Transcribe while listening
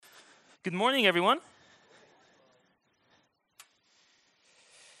Good morning, everyone.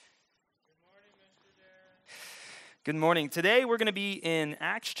 Good morning. Today we're going to be in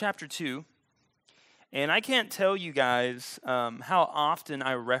Acts chapter 2, and I can't tell you guys how often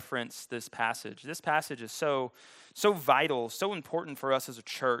I reference this passage. This passage is so vital, so important for us as a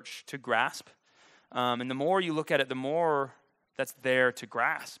church to grasp, and the more you look at it, the more that's there to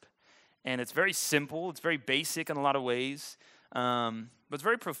grasp. And it's very simple, it's very basic in a lot of ways, but it's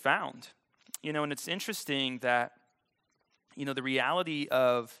very profound. And it's interesting that, the reality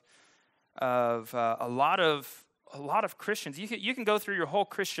of a lot of Christians, you can go through your whole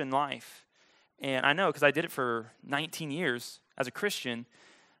Christian life, and I know because I did it for 19 years as a Christian,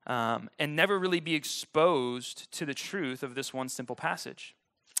 and never really be exposed to the truth of this one simple passage.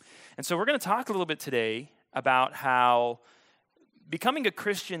 And so we're going to talk a little bit today about how becoming a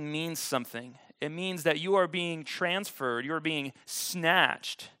Christian means something. It means that you are being transferred, you are being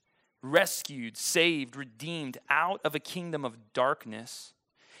snatched, rescued, saved, redeemed out of a kingdom of darkness,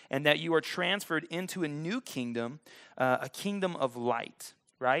 and that you are transferred into a new kingdom, a kingdom of light,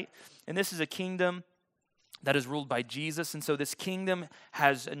 right? And this is a kingdom that is ruled by Jesus, and so this kingdom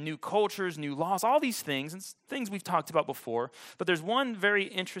has new cultures, new laws, all these things, and things we've talked about before. But there's one very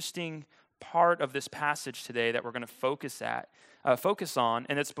interesting part of this passage today that we're going to focus on,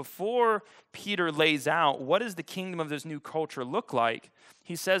 and it's before Peter lays out what does the kingdom of this new culture look like.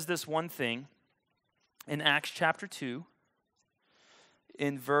 He says this one thing in Acts chapter 2,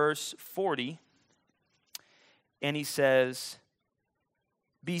 in verse 40, and he says,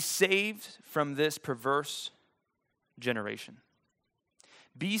 "Be saved from this perverse generation."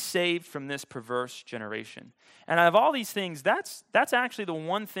 Be saved from this perverse generation. And out of all these things, that's actually the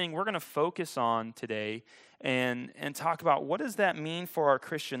one thing we're going to focus on today and talk about what does that mean for our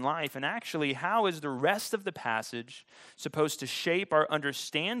Christian life, and actually how is the rest of the passage supposed to shape our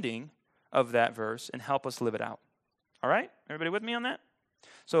understanding of that verse and help us live it out. All right? Everybody with me on that?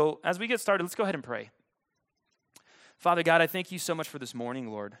 So as we get started, let's go ahead and pray. Father God, I thank you so much for this morning,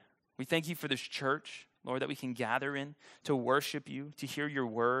 Lord. We thank you for this church, Lord, that we can gather in to worship you, to hear your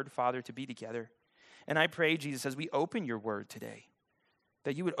word, Father, to be together. And I pray, Jesus, as we open your word today,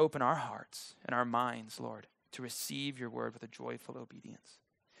 that you would open our hearts and our minds, Lord, to receive your word with a joyful obedience.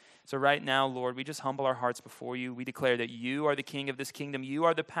 So right now, Lord, we just humble our hearts before you. We declare that you are the king of this kingdom. You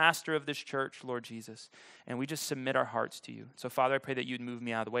are the pastor of this church, Lord Jesus. And we just submit our hearts to you. So, Father, I pray that you would move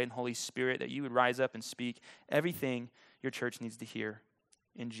me out of the way. And Holy Spirit, that you would rise up and speak everything your church needs to hear.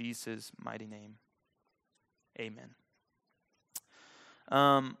 In Jesus' mighty name, amen.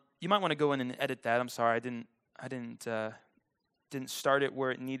 You might want to go in and edit that. I'm sorry, I didn't start it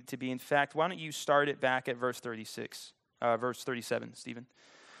where it needed to be. In fact, why don't you start it back at verse 37, Stephen.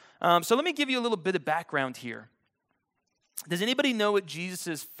 So let me give you a little bit of background here. Does anybody know what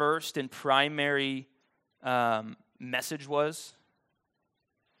Jesus' first and primary message was?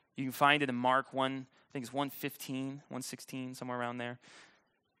 You can find it in Mark 1, I think it's 1:15, 1:16, somewhere around there.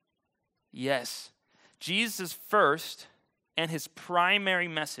 Yes. Jesus' first and his primary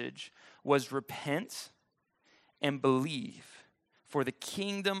message was repent and believe, for the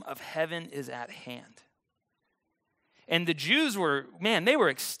kingdom of heaven is at hand. And the Jews they were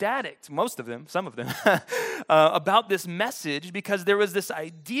ecstatic, most of them, some of them, about this message, because there was this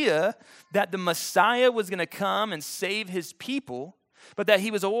idea that the Messiah was going to come and save his people, but that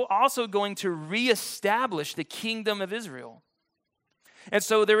he was also going to reestablish the kingdom of Israel. And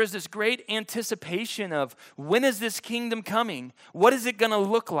so there was this great anticipation of, when is this kingdom coming? What is it going to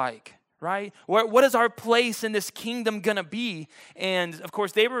look like? Right? What is our place in this kingdom going to be? And of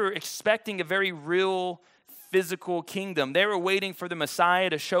course, they were expecting a very real physical kingdom. They were waiting for the Messiah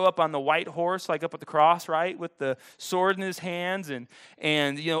to show up on the white horse, like up at the cross, right? With the sword in his hands and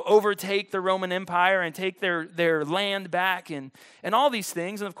overtake the Roman Empire and take their land back and all these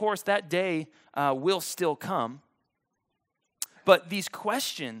things. And of course, that day will still come. But these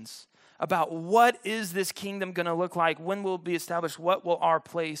questions about what is this kingdom going to look like, when will it be established, what will our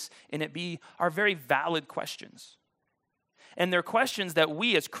place in it be, are very valid questions. And they're questions that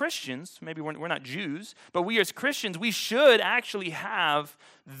we as Christians, maybe we're not Jews, but we as Christians, we should actually have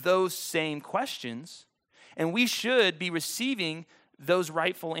those same questions, and we should be receiving those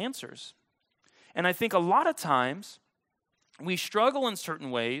rightful answers. And I think a lot of times we struggle in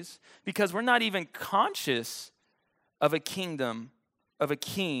certain ways because we're not even conscious of a kingdom, of a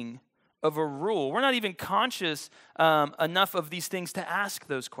king, of a rule. We're not even conscious enough of these things to ask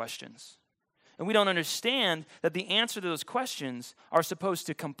those questions. And we don't understand that the answer to those questions are supposed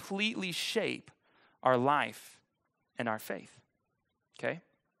to completely shape our life and our faith. Okay?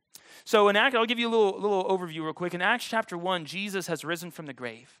 So in Acts, I'll give you a little overview real quick. In Acts chapter 1, Jesus has risen from the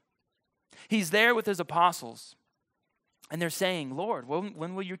grave. He's there with his apostles. And they're saying, Lord,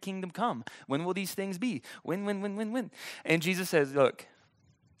 when will your kingdom come? When will these things be? When? And Jesus says, look,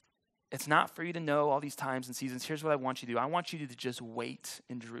 it's not for you to know all these times and seasons. Here's what I want you to do. I want you to just wait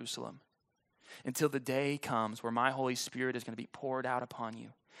in Jerusalem until the day comes where my Holy Spirit is going to be poured out upon you.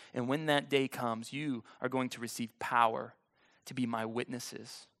 And when that day comes, you are going to receive power to be my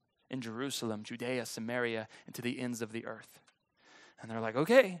witnesses in Jerusalem, Judea, Samaria, and to the ends of the earth. And they're like,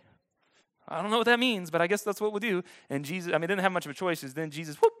 okay, I don't know what that means, but I guess that's what we'll do. And Jesus, didn't have much of a choice. Then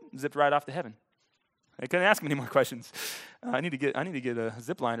Jesus, zipped right off to heaven. I couldn't ask him any more questions. I need to get a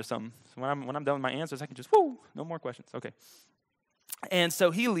zip line or something. So when I'm done with my answers, I can just, no more questions. Okay. And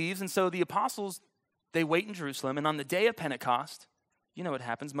so he leaves, and so the apostles, they wait in Jerusalem, and on the day of Pentecost, you know what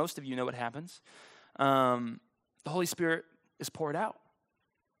happens. Most of you know what happens. The Holy Spirit is poured out.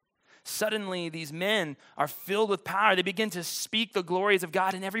 Suddenly, these men are filled with power. They begin to speak the glories of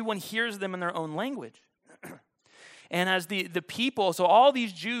God, and everyone hears them in their own language. And as the people, so all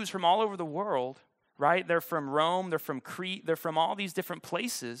these Jews from all over the world, right? They're from Rome, they're from Crete, they're from all these different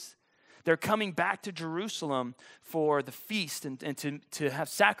places. They're coming back to Jerusalem for the feast and to have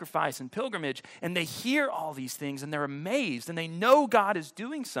sacrifice and pilgrimage. And they hear all these things, and they're amazed, and they know God is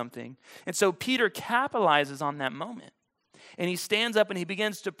doing something. And so Peter capitalizes on that moment. And he stands up and he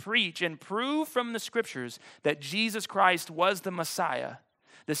begins to preach and prove from the scriptures that Jesus Christ was the Messiah,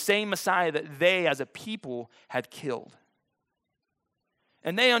 the same Messiah that they as a people had killed.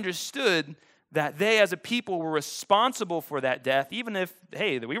 And they understood that they as a people were responsible for that death, even if,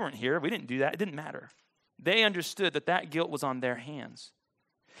 hey, we weren't here, we didn't do that, it didn't matter. They understood that that guilt was on their hands.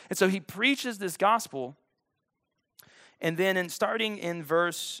 And so he preaches this gospel, and then starting in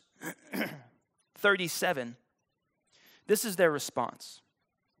verse 37, this is their response.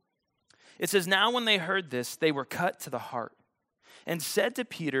 It says, now when they heard this, they were cut to the heart and said to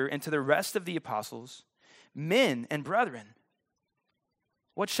Peter and to the rest of the apostles, men and brethren,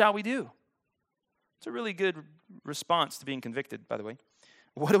 what shall we do? It's a really good response to being convicted, by the way.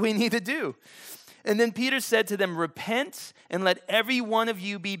 What do we need to do? And then Peter said to them, repent and let every one of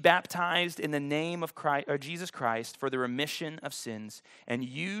you be baptized in the name of Christ, or Jesus Christ for the remission of sins, and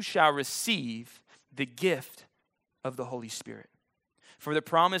you shall receive the gift of the Holy Spirit. For the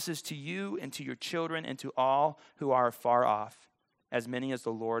promise is to you and to your children and to all who are far off, as many as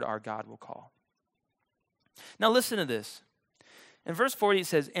the Lord our God will call. Now listen to this. In verse 40 it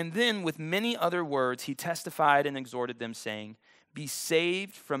says, and then with many other words he testified and exhorted them, saying, be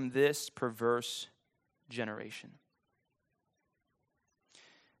saved from this perverse generation.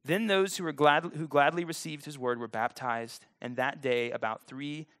 Then those who gladly received his word were baptized, and that day about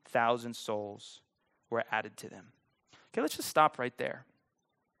 3,000 souls were added to them. Okay, let's just stop right there.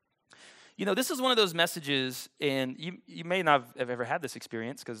 You know, this is one of those messages, and you may not have ever had this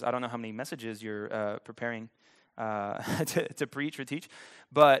experience, because I don't know how many messages you're preparing to preach or teach,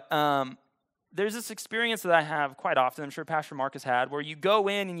 but there's this experience that I have quite often, I'm sure Pastor Mark has had, where you go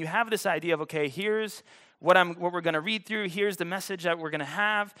in and you have this idea of, okay, here's what we're going to read through, here's the message that we're going to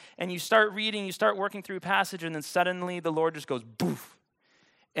have, and you start reading, you start working through a passage, and then suddenly the Lord just goes, boof,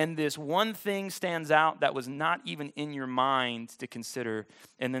 and this one thing stands out that was not even in your mind to consider,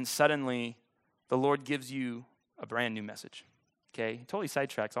 and then suddenly the Lord gives you a brand new message. Okay, he totally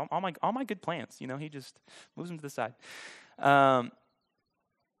sidetracks all my good plans. You know, he just moves them to the side.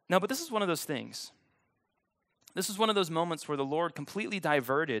 No, but this is one of those things. This is one of those moments where the Lord completely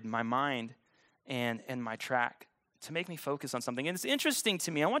diverted my mind and my track to make me focus on something. And it's interesting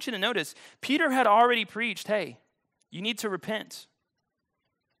to me. I want you to notice, Peter had already preached, hey, you need to repent.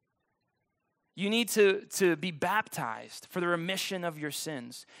 You need to be baptized for the remission of your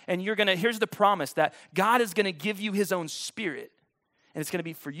sins. And here's the promise that God is going to give you his own Spirit. And it's going to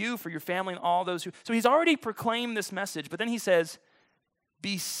be for you, for your family, and all those who. So he's already proclaimed this message, but then he says,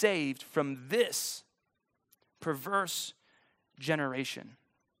 be saved from this perverse generation.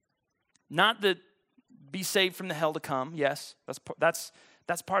 Not that be saved from the hell to come. Yes,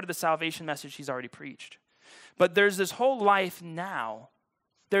 that's part of the salvation message he's already preached. But there's this whole life now.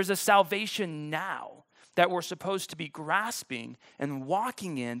 There's a salvation now that we're supposed to be grasping and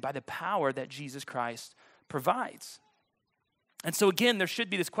walking in by the power that Jesus Christ provides. And so again, there should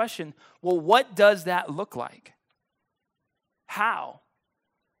be this question, well, what does that look like? How?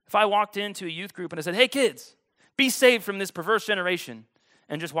 If I walked into a youth group and I said, hey kids, be saved from this perverse generation,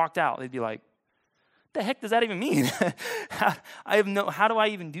 and just walked out, they'd be like, what the heck does that even mean? How do I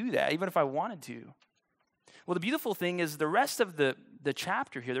even do that, even if I wanted to? Well, the beautiful thing is the rest of the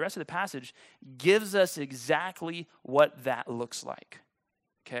chapter here, the rest of the passage, gives us exactly what that looks like,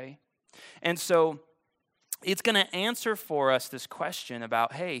 okay? And so it's going to answer for us this question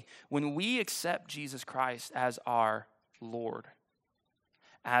about, hey, when we accept Jesus Christ as our Lord,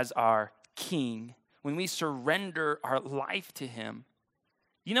 as our King, when we surrender our life to him,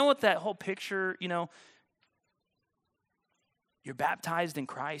 you know what that whole picture, you're baptized in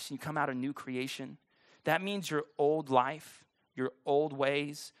Christ and you come out a new creation. That means your old life, your old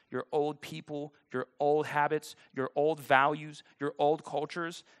ways, your old people, your old habits, your old values, your old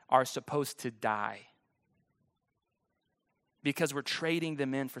cultures are supposed to die because we're trading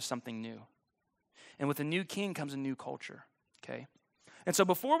them in for something new. And with a new king comes a new culture, okay? And so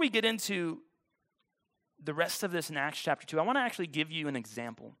before we get into the rest of this in Acts chapter 2, I want to actually give you an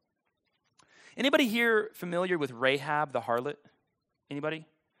example. Anybody here familiar with Rahab the harlot? Anybody?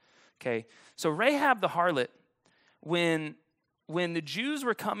 Okay, so Rahab the harlot, when the Jews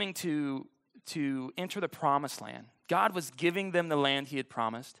were coming to enter the promised land, God was giving them the land he had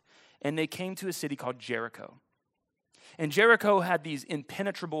promised, and they came to a city called Jericho. And Jericho had these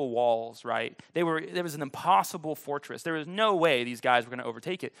impenetrable walls, right? There was an impossible fortress. There was no way these guys were going to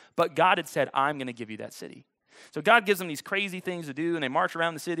overtake it. But God had said, I'm going to give you that city. So God gives them these crazy things to do, and they march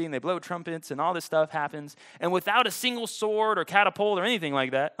around the city, and they blow trumpets, and all this stuff happens. And without a single sword or catapult or anything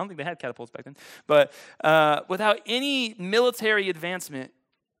like that, I don't think they had catapults back then, but without any military advancement,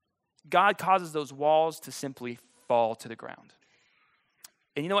 God causes those walls to simply fall to the ground.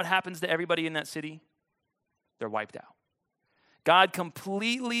 And you know what happens to everybody in that city? They're wiped out. God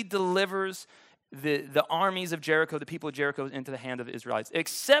completely delivers the armies of Jericho, the people of Jericho, into the hand of the Israelites,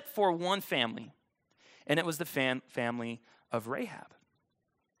 except for one family, and it was the family of Rahab.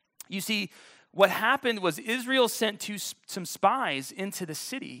 You see, what happened was Israel sent some spies into the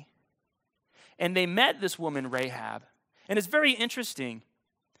city, and they met this woman, Rahab, and it's very interesting.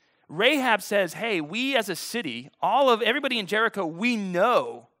 Rahab says, hey, we as a city, everybody in Jericho, we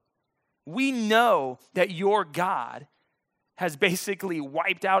know that your God has basically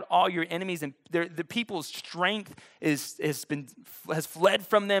wiped out all your enemies, and the people's strength has fled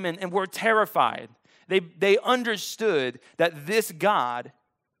from them, and we're terrified. They understood that this God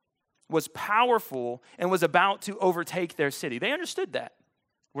was powerful and was about to overtake their city. They understood that.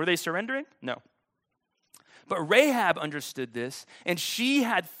 Were they surrendering? No. But Rahab understood this, and she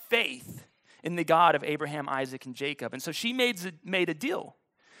had faith in the God of Abraham, Isaac, and Jacob. And so she made a deal.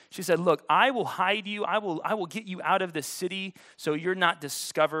 She said, look, I will hide you. I will get you out of the city so you're not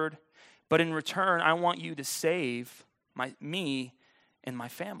discovered. But in return, I want you to save me and my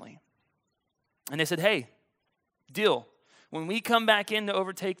family. And they said, hey, deal. When we come back in to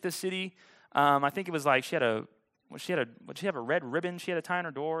overtake the city, I think it was like she had a red ribbon she had to tie on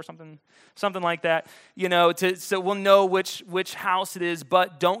her door or something like that, so we'll know which house it is,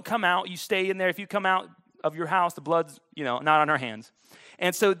 but don't come out. You stay in there. If you come out of your house, the blood's, not on our hands.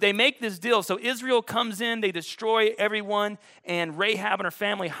 And so they make this deal. So Israel comes in, they destroy everyone, and Rahab and her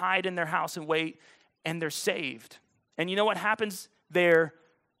family hide in their house and wait, and they're saved. And you know what happens there?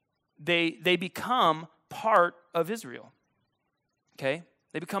 They become part of Israel, okay?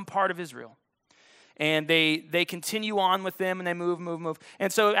 They become part of Israel. And they continue on with them, and they move.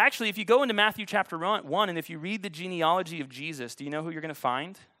 And so actually, if you go into Matthew chapter 1, and if you read the genealogy of Jesus, do you know who you're going to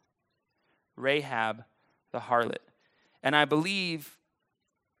find? Rahab the harlot. And I believe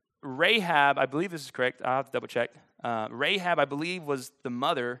this is correct. I'll have to double check. Rahab, I believe, was the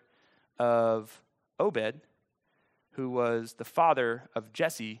mother of Obed, who was the father of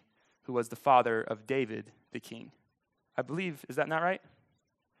Jesse, who was the father of David, the king. I believe, is that not right?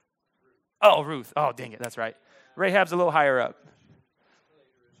 Oh, Ruth. Oh, dang it, that's right. Rahab's a little higher up.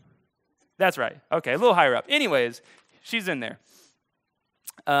 That's right. Okay, a little higher up. Anyways, she's in there.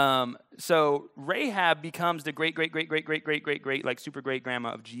 So Rahab becomes the great, like super great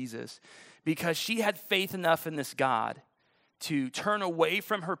grandma of Jesus because she had faith enough in this God to turn away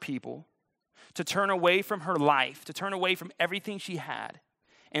from her people, to turn away from her life, to turn away from everything she had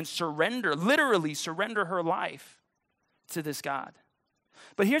and literally surrender her life to this God.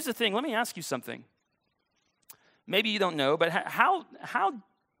 But here's the thing. Let me ask you something. Maybe you don't know, but how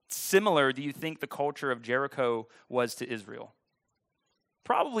similar do you think the culture of Jericho was to Israel?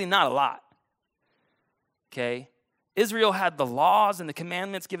 Probably not a lot, okay? Israel had the laws and the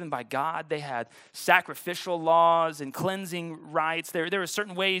commandments given by God. They had sacrificial laws and cleansing rites. There were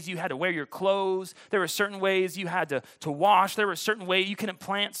certain ways you had to wear your clothes. There were certain ways you had to wash. There were certain ways you couldn't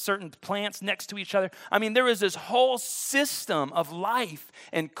plant certain plants next to each other. I mean, there was this whole system of life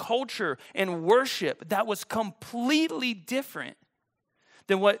and culture and worship that was completely different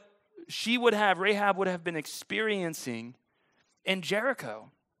than what Rahab would have been experiencing in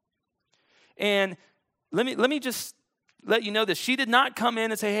Jericho. And let me just let you know this. She did not come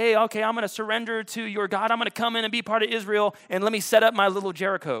in and say, hey, okay, I'm going to surrender to your God. I'm going to come in and be part of Israel, and let me set up my little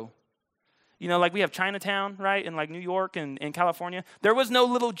Jericho. You know, like we have Chinatown, right, in like New York and in California. There was no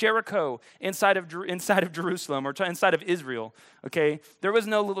little Jericho inside of Jerusalem or inside of Israel, okay? There was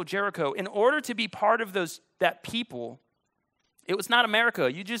no little Jericho. In order to be part of that people, it was not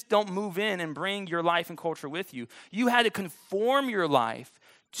America. You just don't move in and bring your life and culture with you. You had to conform your life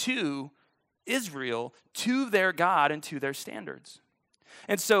to Israel, to their God and to their standards.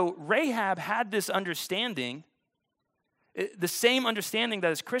 And so Rahab had this understanding, the same understanding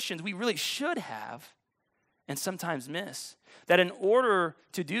that as Christians we really should have and sometimes miss. That in order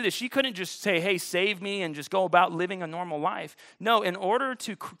to do this, she couldn't just say, hey, save me, and just go about living a normal life. No, in order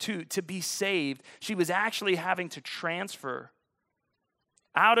to be saved, she was actually having to transfer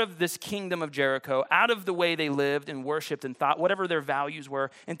out of this kingdom of Jericho, out of the way they lived and worshiped and thought, whatever their values were,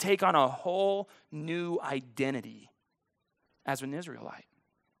 and take on a whole new identity as an Israelite.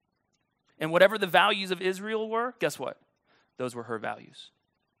 And whatever the values of Israel were, guess what? Those were her values.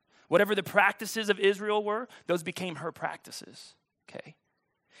 Whatever the practices of Israel were, those became her practices, okay?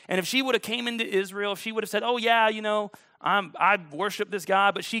 And if she would have came into Israel, if she would have said, oh yeah, you know, I worship this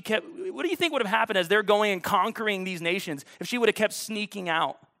God, but she kept, what do you think would have happened as they're going and conquering these nations if she would have kept sneaking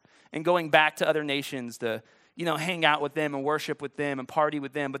out and going back to other nations to, you know, hang out with them and worship with them and party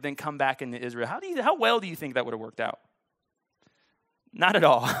with them, but then come back into Israel? How well do you think that would have worked out? Not at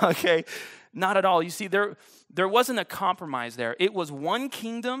all, okay? Not at all. You see, there wasn't a compromise there. It was one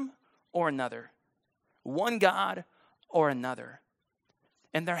kingdom or another, one God or another.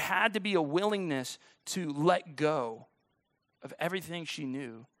 And there had to be a willingness to let go of everything she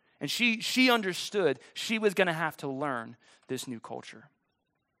knew. And she understood she was going to have to learn this new culture.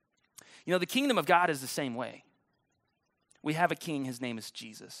 You know, the kingdom of God is the same way. We have a king, his name is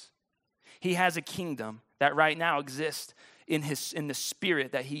Jesus. He has a kingdom that right now exists in the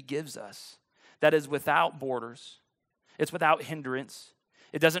spirit that he gives us, that is without borders. It's without hindrance.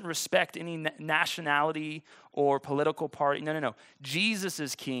 It doesn't respect any nationality or political party. No. Jesus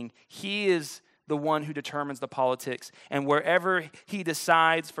is king. He is the one who determines the politics. And wherever he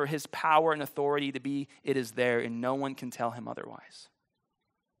decides for his power and authority to be, it is there, and no one can tell him otherwise.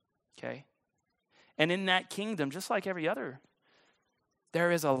 Okay? And in that kingdom, just like every other,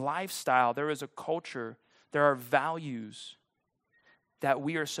 there is a lifestyle, there is a culture, there are values that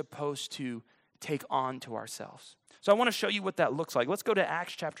we are supposed to take on to ourselves. So I want to show you what that looks like. Let's go to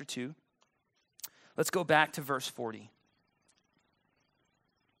Acts chapter 2. Let's go back to verse 40.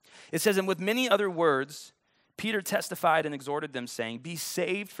 It says, and with many other words, Peter testified and exhorted them, saying, be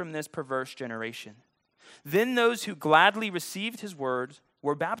saved from this perverse generation. Then those who gladly received his words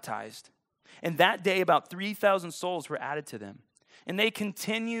were baptized. And that day about 3,000 souls were added to them. And they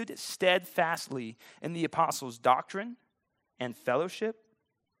continued steadfastly in the apostles' doctrine and fellowship,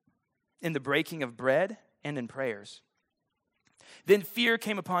 in the breaking of bread and in prayers. Then fear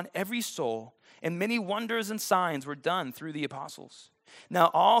came upon every soul, and many wonders and signs were done through the apostles.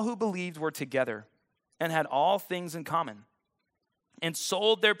 Now all who believed were together and had all things in common, and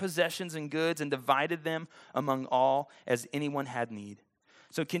sold their possessions and goods and divided them among all as anyone had need.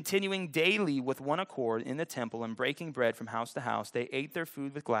 So continuing daily with one accord in the temple and breaking bread from house to house, they ate their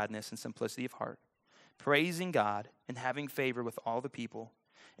food with gladness and simplicity of heart, praising God and having favor with all the people.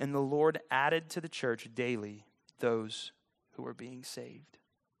 And the Lord added to the church daily those who were being saved.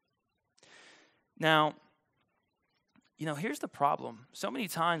 Now, you know, here's the problem. So many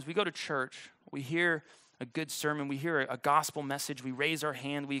times we go to church, we hear a good sermon, we hear a gospel message, we raise our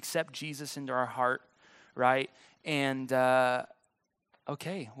hand, we accept Jesus into our heart, right? And,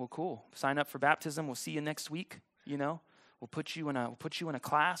 okay, well, cool. Sign up for baptism. We'll see you next week, you know. We'll put you in a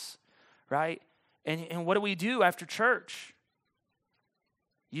class, right? And what do we do after church?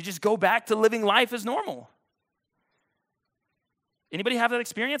 You just go back to living life as normal. Anybody have that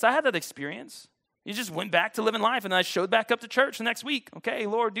experience? I had that experience. You just went back to living life, and then I showed back up to church the next week. Okay,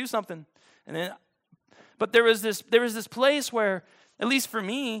 Lord, do something. But there was this place where, at least for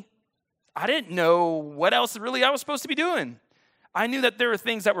me, I didn't know what else really I was supposed to be doing. I knew that there were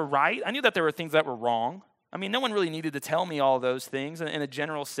things that were right. I knew that there were things that were wrong. I mean, no one really needed to tell me all those things in a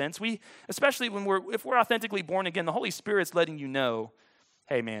general sense. Especially if we're authentically born again, the Holy Spirit's letting you know,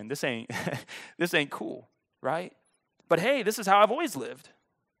 hey man, this ain't cool, right? But hey, this is how I've always lived.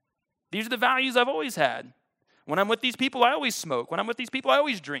 These are the values I've always had. When I'm with these people, I always smoke. When I'm with these people, I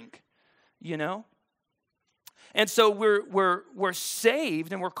always drink, you know? And so we're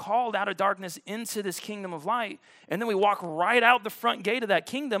saved and we're called out of darkness into this kingdom of light. And then we walk right out the front gate of that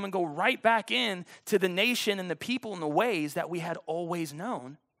kingdom and go right back in to the nation and the people and the ways that we had always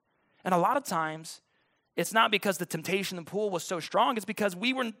known. And a lot of times, It's not because the temptation and pull was so strong. It's because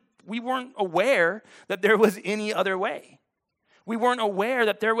we weren't aware that there was any other way. We weren't aware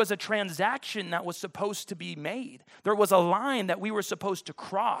that there was a transaction that was supposed to be made. There was a line that we were supposed to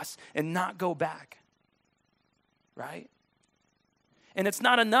cross and not go back. Right? And it's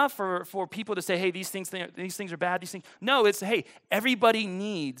not enough for people to say, hey, these things are bad, these things. No, it's, hey, everybody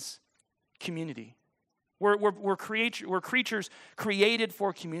needs community. We're creatures created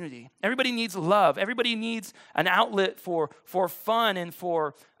for community. Everybody needs love. Everybody needs an outlet for fun and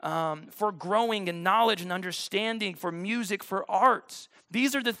for growing and knowledge and understanding, for music, for arts.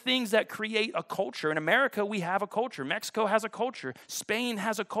 These are the things that create a culture. In America, we have a culture. Mexico has a culture. Spain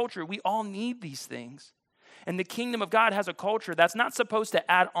has a culture. We all need these things. And the kingdom of God has a culture that's not supposed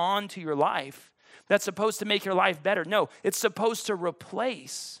to add on to your life. That's supposed to make your life better. No, it's supposed to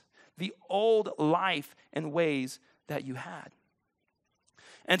replace the old life and ways that you had.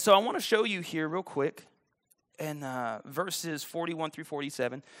 And so I want to show you here real quick in verses 41 through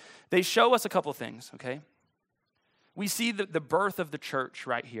 47. They show us a couple things, okay? We see the birth of the church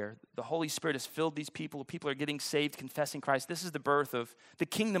right here. The Holy Spirit has filled these people. People are getting saved, confessing Christ. This is the birth of the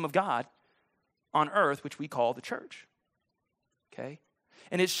kingdom of God on earth, which we call the church, okay?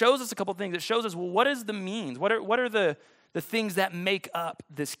 And it shows us a couple things. It shows us, well, what is the means? What are the things that make up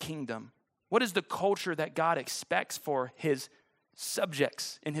this kingdom? What is the culture that God expects for his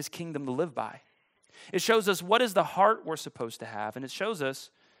subjects in his kingdom to live by? It shows us what is the heart we're supposed to have, and it shows us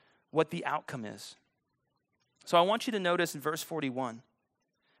what the outcome is. So I want you to notice in verse 41,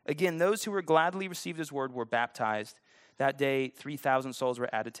 again, those who were gladly received his word were baptized. That day, 3,000 souls were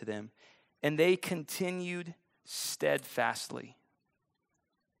added to them, and they continued steadfastly.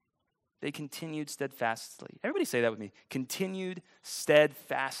 They continued steadfastly. Everybody say that with me. Continued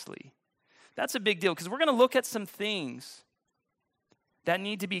steadfastly. That's a big deal because we're going to look at some things that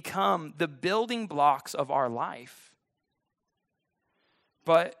need to become the building blocks of our life.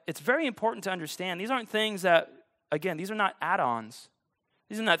 But it's very important to understand these aren't things that, again, these are not add-ons.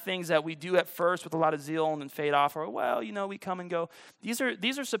 These are not things that we do at first with a lot of zeal and then fade off, or, well, we come and go. These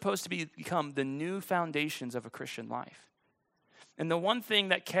are supposed to become the new foundations of a Christian life. And the one thing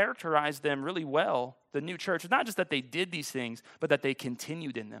that characterized them really well, the new church, was not just that they did these things, but that they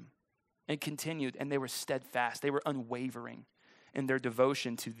continued in them. And continued, and they were steadfast. They were unwavering in their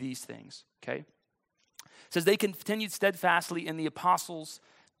devotion to these things, okay? It says they continued steadfastly in the apostles'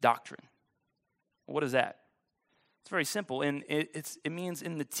 doctrine. What is that? It's very simple, and it means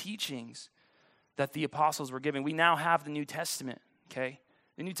in the teachings that the apostles were giving. We now have the New Testament, okay?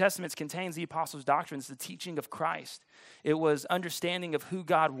 The New Testament contains the apostles' doctrines, the teaching of Christ. It was understanding of who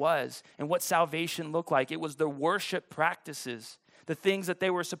God was and what salvation looked like. It was the worship practices, the things that they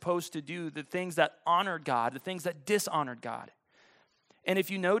were supposed to do, the things that honored God, the things that dishonored God. And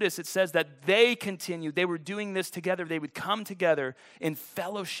if you notice, it says that they continued. They were doing this together. They would come together in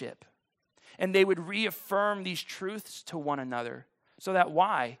fellowship, and they would reaffirm these truths to one another. So that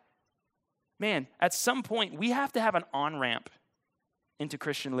why? Man, at some point, we have to have an on-ramp into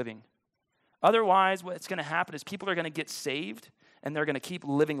Christian living. Otherwise, what's going to happen is people are going to get saved, and they're going to keep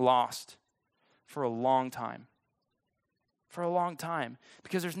living lost for a long time. For a long time.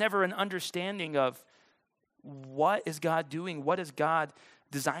 Because there's never an understanding of what is God doing? What has God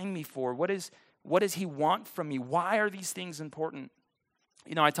designed me for? What does he want from me? Why are these things important?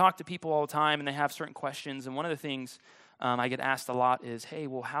 I talk to people all the time, and they have certain questions. And one of the things I get asked a lot is, hey,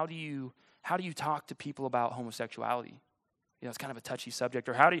 well, how do you talk to people about homosexuality? It's kind of a touchy subject.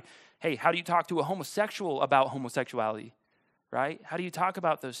 Or how do you talk to a homosexual about homosexuality, right? How do you talk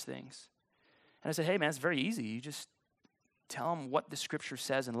about those things? And I said, hey, man, it's very easy. You just tell them what the scripture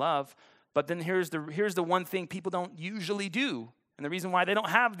says in love. But then here's the one thing people don't usually do. And the reason why they don't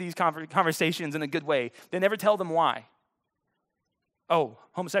have these conversations in a good way, they never tell them why. Oh,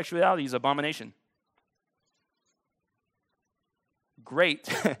 homosexuality is an abomination.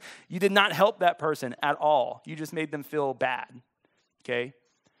 Great. You did not help that person at all. You just made them feel bad, okay?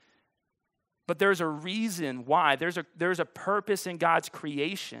 But there's a reason why. There's a purpose in God's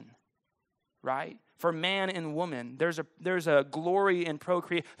creation, right? For man and woman. There's a glory in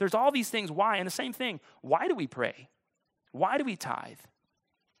procreation. There's all these things. Why? And the same thing, why do we pray? Why do we tithe?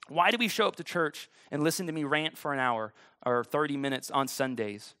 Why do we show up to church and listen to me rant for an hour or 30 minutes on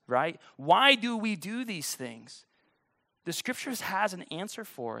Sundays, right? Why do we do these things? The scriptures has an answer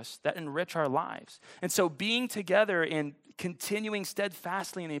for us that enrich our lives. And so being together and continuing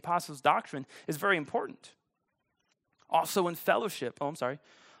steadfastly in the apostles' doctrine is very important. Also in fellowship,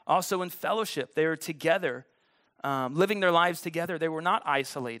 Also in fellowship, they were together, living their lives together. They were not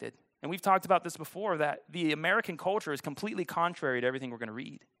isolated. And we've talked about this before, that the American culture is completely contrary to everything we're going to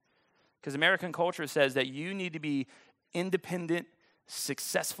read. Because American culture says that you need to be independent,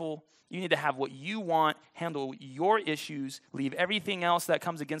 successful. You need to have what you want, handle your issues, leave everything else that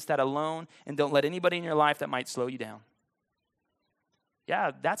comes against that alone, and don't let anybody in your life that might slow you down.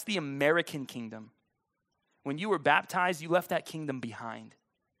 Yeah, that's the American kingdom. When you were baptized, you left that kingdom behind.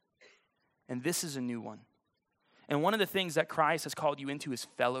 And this is a new one. And one of the things that Christ has called you into is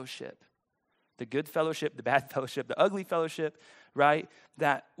fellowship. The good fellowship, the bad fellowship, the ugly fellowship, right?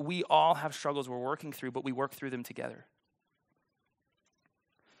 That we all have struggles we're working through, but we work through them together.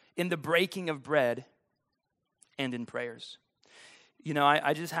 In the breaking of bread and in prayers. You know,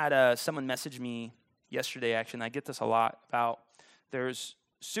 I just had someone message me yesterday, actually, and I get this a lot, about there's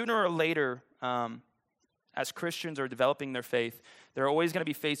sooner or later, as Christians are developing their faith, they're always going to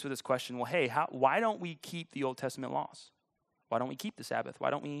be faced with this question, well, hey, why don't we keep the Old Testament laws? Why don't we keep the Sabbath? Why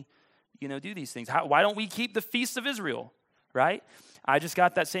don't we, do these things? Why don't we keep the feasts of Israel, right? I just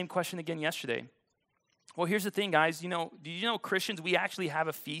got that same question again yesterday. Well, here's the thing, guys. Do you know Christians, we actually have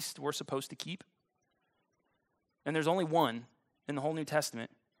a feast we're supposed to keep? And there's only one in the whole New Testament,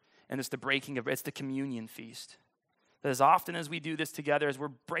 and it's it's the communion feast. That as often as we do this together, as we're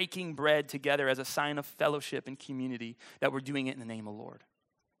breaking bread together as a sign of fellowship and community, that we're doing it in the name of the Lord,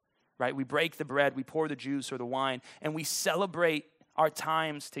 right? We break the bread, we pour the juice or the wine, and we celebrate our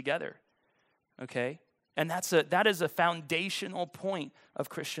times together, okay? And that is a foundational point of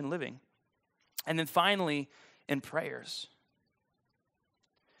Christian living. And then finally, in prayers.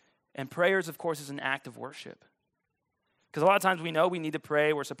 And prayers, of course, is an act of worship. Because a lot of times we know we need to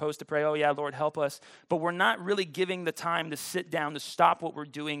pray. We're supposed to pray, oh yeah, Lord, help us. But we're not really giving the time to sit down, to stop what we're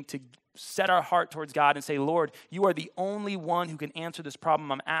doing, to set our heart towards God and say, Lord, you are the only one who can answer this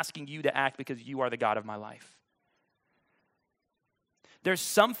problem. I'm asking you to act because you are the God of my life. There's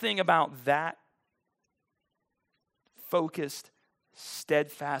something about that focused,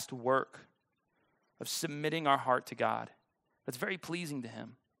 steadfast work of submitting our heart to God that's very pleasing to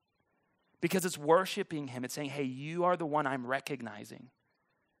him. Because it's worshiping him. It's saying, hey, you are the one I'm recognizing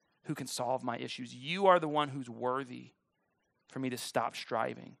who can solve my issues. You are the one who's worthy for me to stop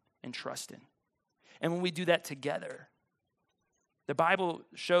striving and trust in. And when we do that together, the Bible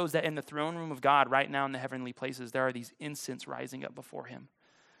shows that in the throne room of God right now in the heavenly places, there are these incense rising up before him.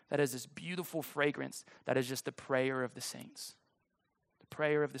 That is this beautiful fragrance that is just the prayer of the saints. The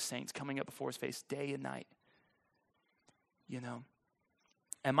prayer of the saints coming up before his face day and night.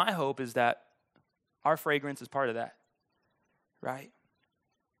 And my hope is that our fragrance is part of that, right?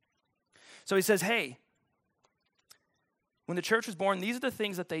 So he says, hey, when the church was born, these are the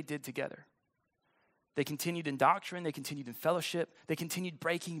things that they did together. They continued in doctrine, they continued in fellowship, they continued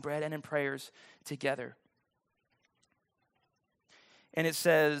breaking bread and in prayers together. And it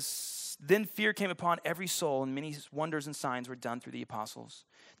says, then fear came upon every soul, and many wonders and signs were done through the apostles.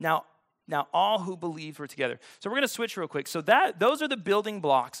 Now all who believed were together. So we're going to switch real quick. So those are the building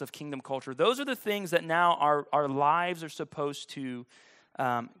blocks of kingdom culture. Those are the things that now our lives are supposed to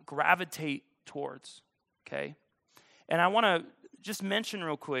gravitate towards, okay? And I want to just mention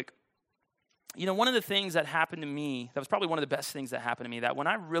real quick, one of the things that happened to me, that was probably one of the best things that happened to me, that when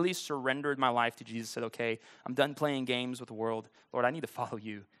I really surrendered my life to Jesus, said, okay, I'm done playing games with the world. Lord, I need to follow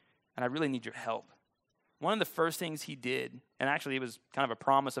you, and I really need your help. One of the first things he did, and actually it was kind of a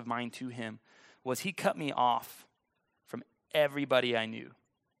promise of mine to him, was he cut me off from everybody I knew.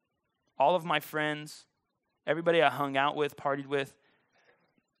 All of my friends, everybody I hung out with, partied with,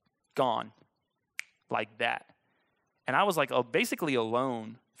 gone like that. And I was like basically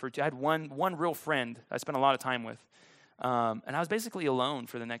alone. I had one real friend I spent a lot of time with. And I was basically alone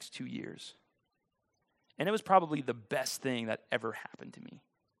for the next 2 years. And it was probably the best thing that ever happened to me.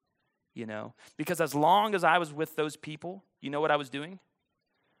 Because as long as I was with those people, you know what I was doing?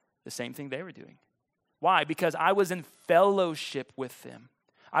 The same thing they were doing. Why? Because I was in fellowship with them.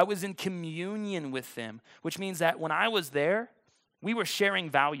 I was in communion with them, which means that when I was there, we were sharing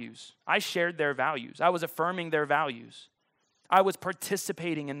values. I shared their values. I was affirming their values. I was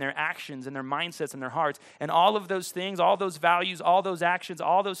participating in their actions and their mindsets and their hearts. And all of those things, all those values, all those actions,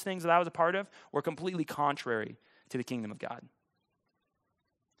 all those things that I was a part of were completely contrary to the kingdom of God.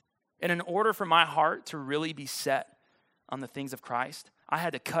 And in order for my heart to really be set on the things of Christ, I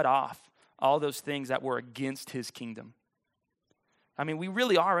had to cut off all those things that were against his kingdom. I mean, we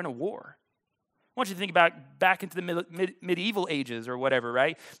really are in a war. I want you to think about back into the medieval ages or whatever,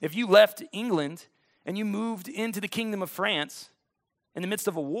 right? If you left England and you moved into the kingdom of France in the midst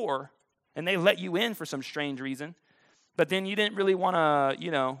of a war, and they let you in for some strange reason, but then you didn't really want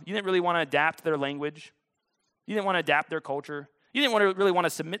to, adapt their language. You didn't want to adapt their culture. You didn't really want to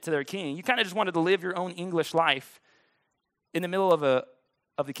submit to their king. You kind of just wanted to live your own English life in the middle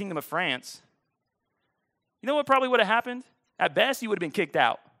of of the Kingdom of France, you know what probably would have happened? At best, you would have been kicked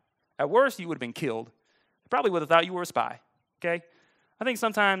out. At worst, you would have been killed. They probably would have thought you were a spy, okay? I think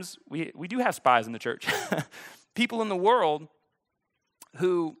sometimes we do have spies in the church. People in the world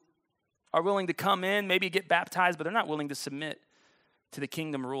who are willing to come in, maybe get baptized, but they're not willing to submit to the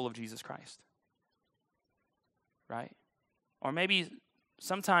kingdom rule of Jesus Christ, right? Or maybe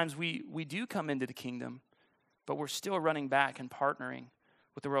sometimes we do come into the kingdom, but we're still running back and partnering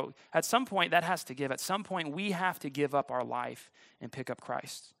with the world. At some point, that has to give. At some point, we have to give up our life and pick up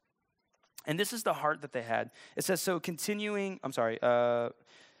Christ. And this is the heart that they had. It says,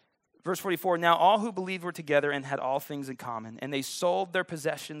 verse 44, now all who believed were together and had all things in common, and they sold their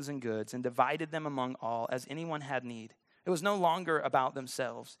possessions and goods and divided them among all as anyone had need. It was no longer about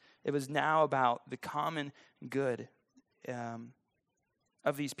themselves. It was now about the common good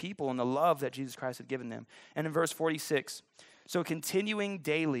of these people and the love that Jesus Christ had given them. And in verse 46, so continuing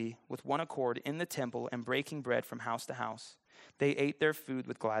daily with one accord in the temple and breaking bread from house to house, they ate their food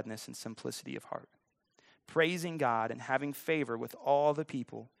with gladness and simplicity of heart, praising God and having favor with all the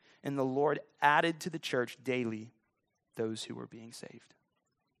people. And the Lord added to the church daily those who were being saved.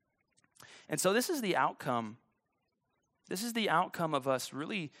 And so this is the outcome. This is the outcome of us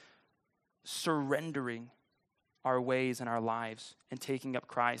really surrendering our ways and our lives and taking up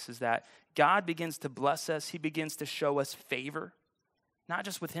Christ, is that God begins to bless us. He begins to show us favor, not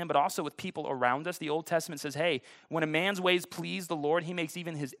just with him, but also with people around us. The Old Testament says, hey, when a man's ways please the Lord, he makes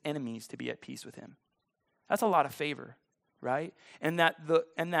even his enemies to be at peace with him. That's a lot of favor, right? And that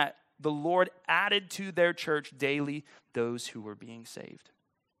the Lord added to their church daily those who were being saved.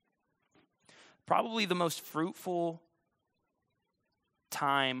 Probably the most fruitful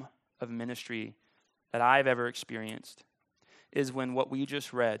time of ministry that I've ever experienced is when what we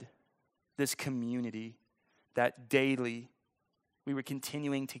just read, this community, that daily we were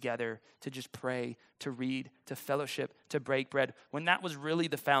continuing together to just pray, to read, to fellowship, to break bread, when that was really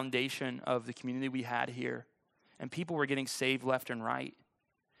the foundation of the community we had here. And people were getting saved left and right.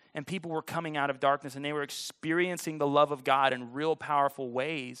 And people were coming out of darkness and they were experiencing the love of God in real powerful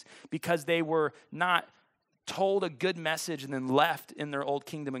ways because they were not told a good message and then left in their old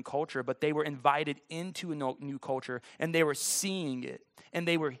kingdom and culture, but they were invited into a new culture and they were seeing it and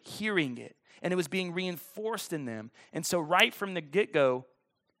they were hearing it and it was being reinforced in them. And so right from the get-go,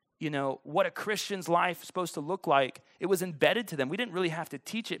 what a Christian's life is supposed to look like, it was embedded to them. We didn't really have to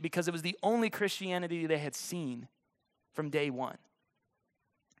teach it because it was the only Christianity they had seen from day one.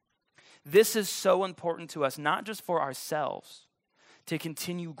 This is so important to us, not just for ourselves, to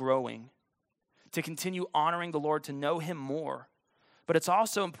continue growing, to continue honoring the Lord, to know him more, but it's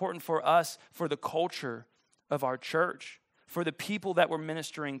also important for us, for the culture of our church, for the people that we're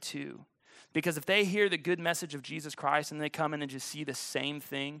ministering to. Because if they hear the good message of Jesus Christ and they come in and just see the same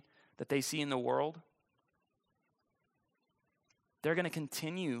thing that they see in the world, they're going to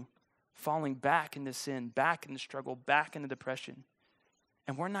continue falling back into sin, back into struggle, back into depression.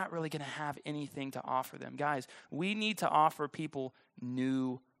 And we're not really going to have anything to offer them. Guys, we need to offer people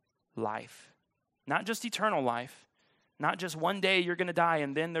new life. Not just eternal life. Not just one day you're going to die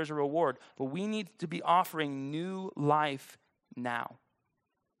and then there's a reward. But we need to be offering new life now.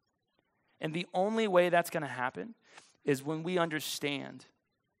 And the only way that's going to happen is when we understand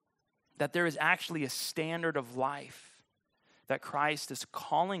that there is actually a standard of life that Christ is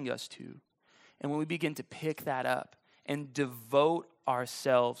calling us to. And when we begin to pick that up and devote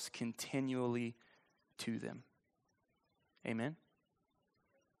ourselves continually to them. Amen?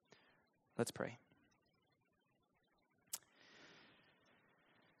 Let's pray.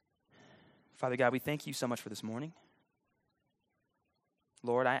 Father God, we thank you so much for this morning.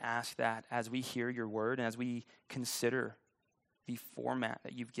 Lord, I ask that as we hear your word and as we consider the format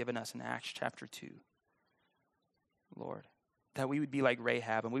that you've given us in Acts chapter 2, Lord, that we would be like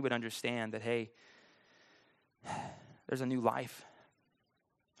Rahab and we would understand that, hey, there's a new life.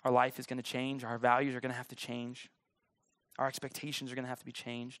 Our life is going to change. Our values are going to have to change. Our expectations are going to have to be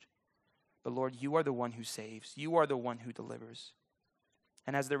changed. But Lord, you are the one who saves. You are the one who delivers.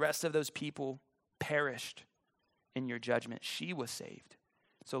 And as the rest of those people perished in your judgment, she was saved.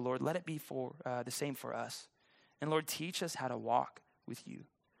 So Lord, let it be for the same for us. And Lord, teach us how to walk with you.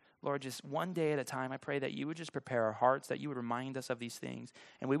 Lord, just one day at a time, I pray that you would just prepare our hearts, that you would remind us of these things,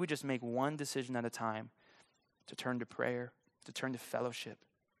 and we would just make one decision at a time to turn to prayer, to turn to fellowship,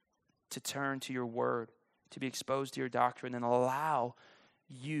 to turn to your word, to be exposed to your doctrine, and allow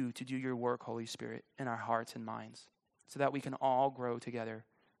you to do your work, Holy Spirit, in our hearts and minds, so that we can all grow together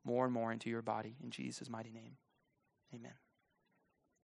more and more into your body. In Jesus' mighty name, amen.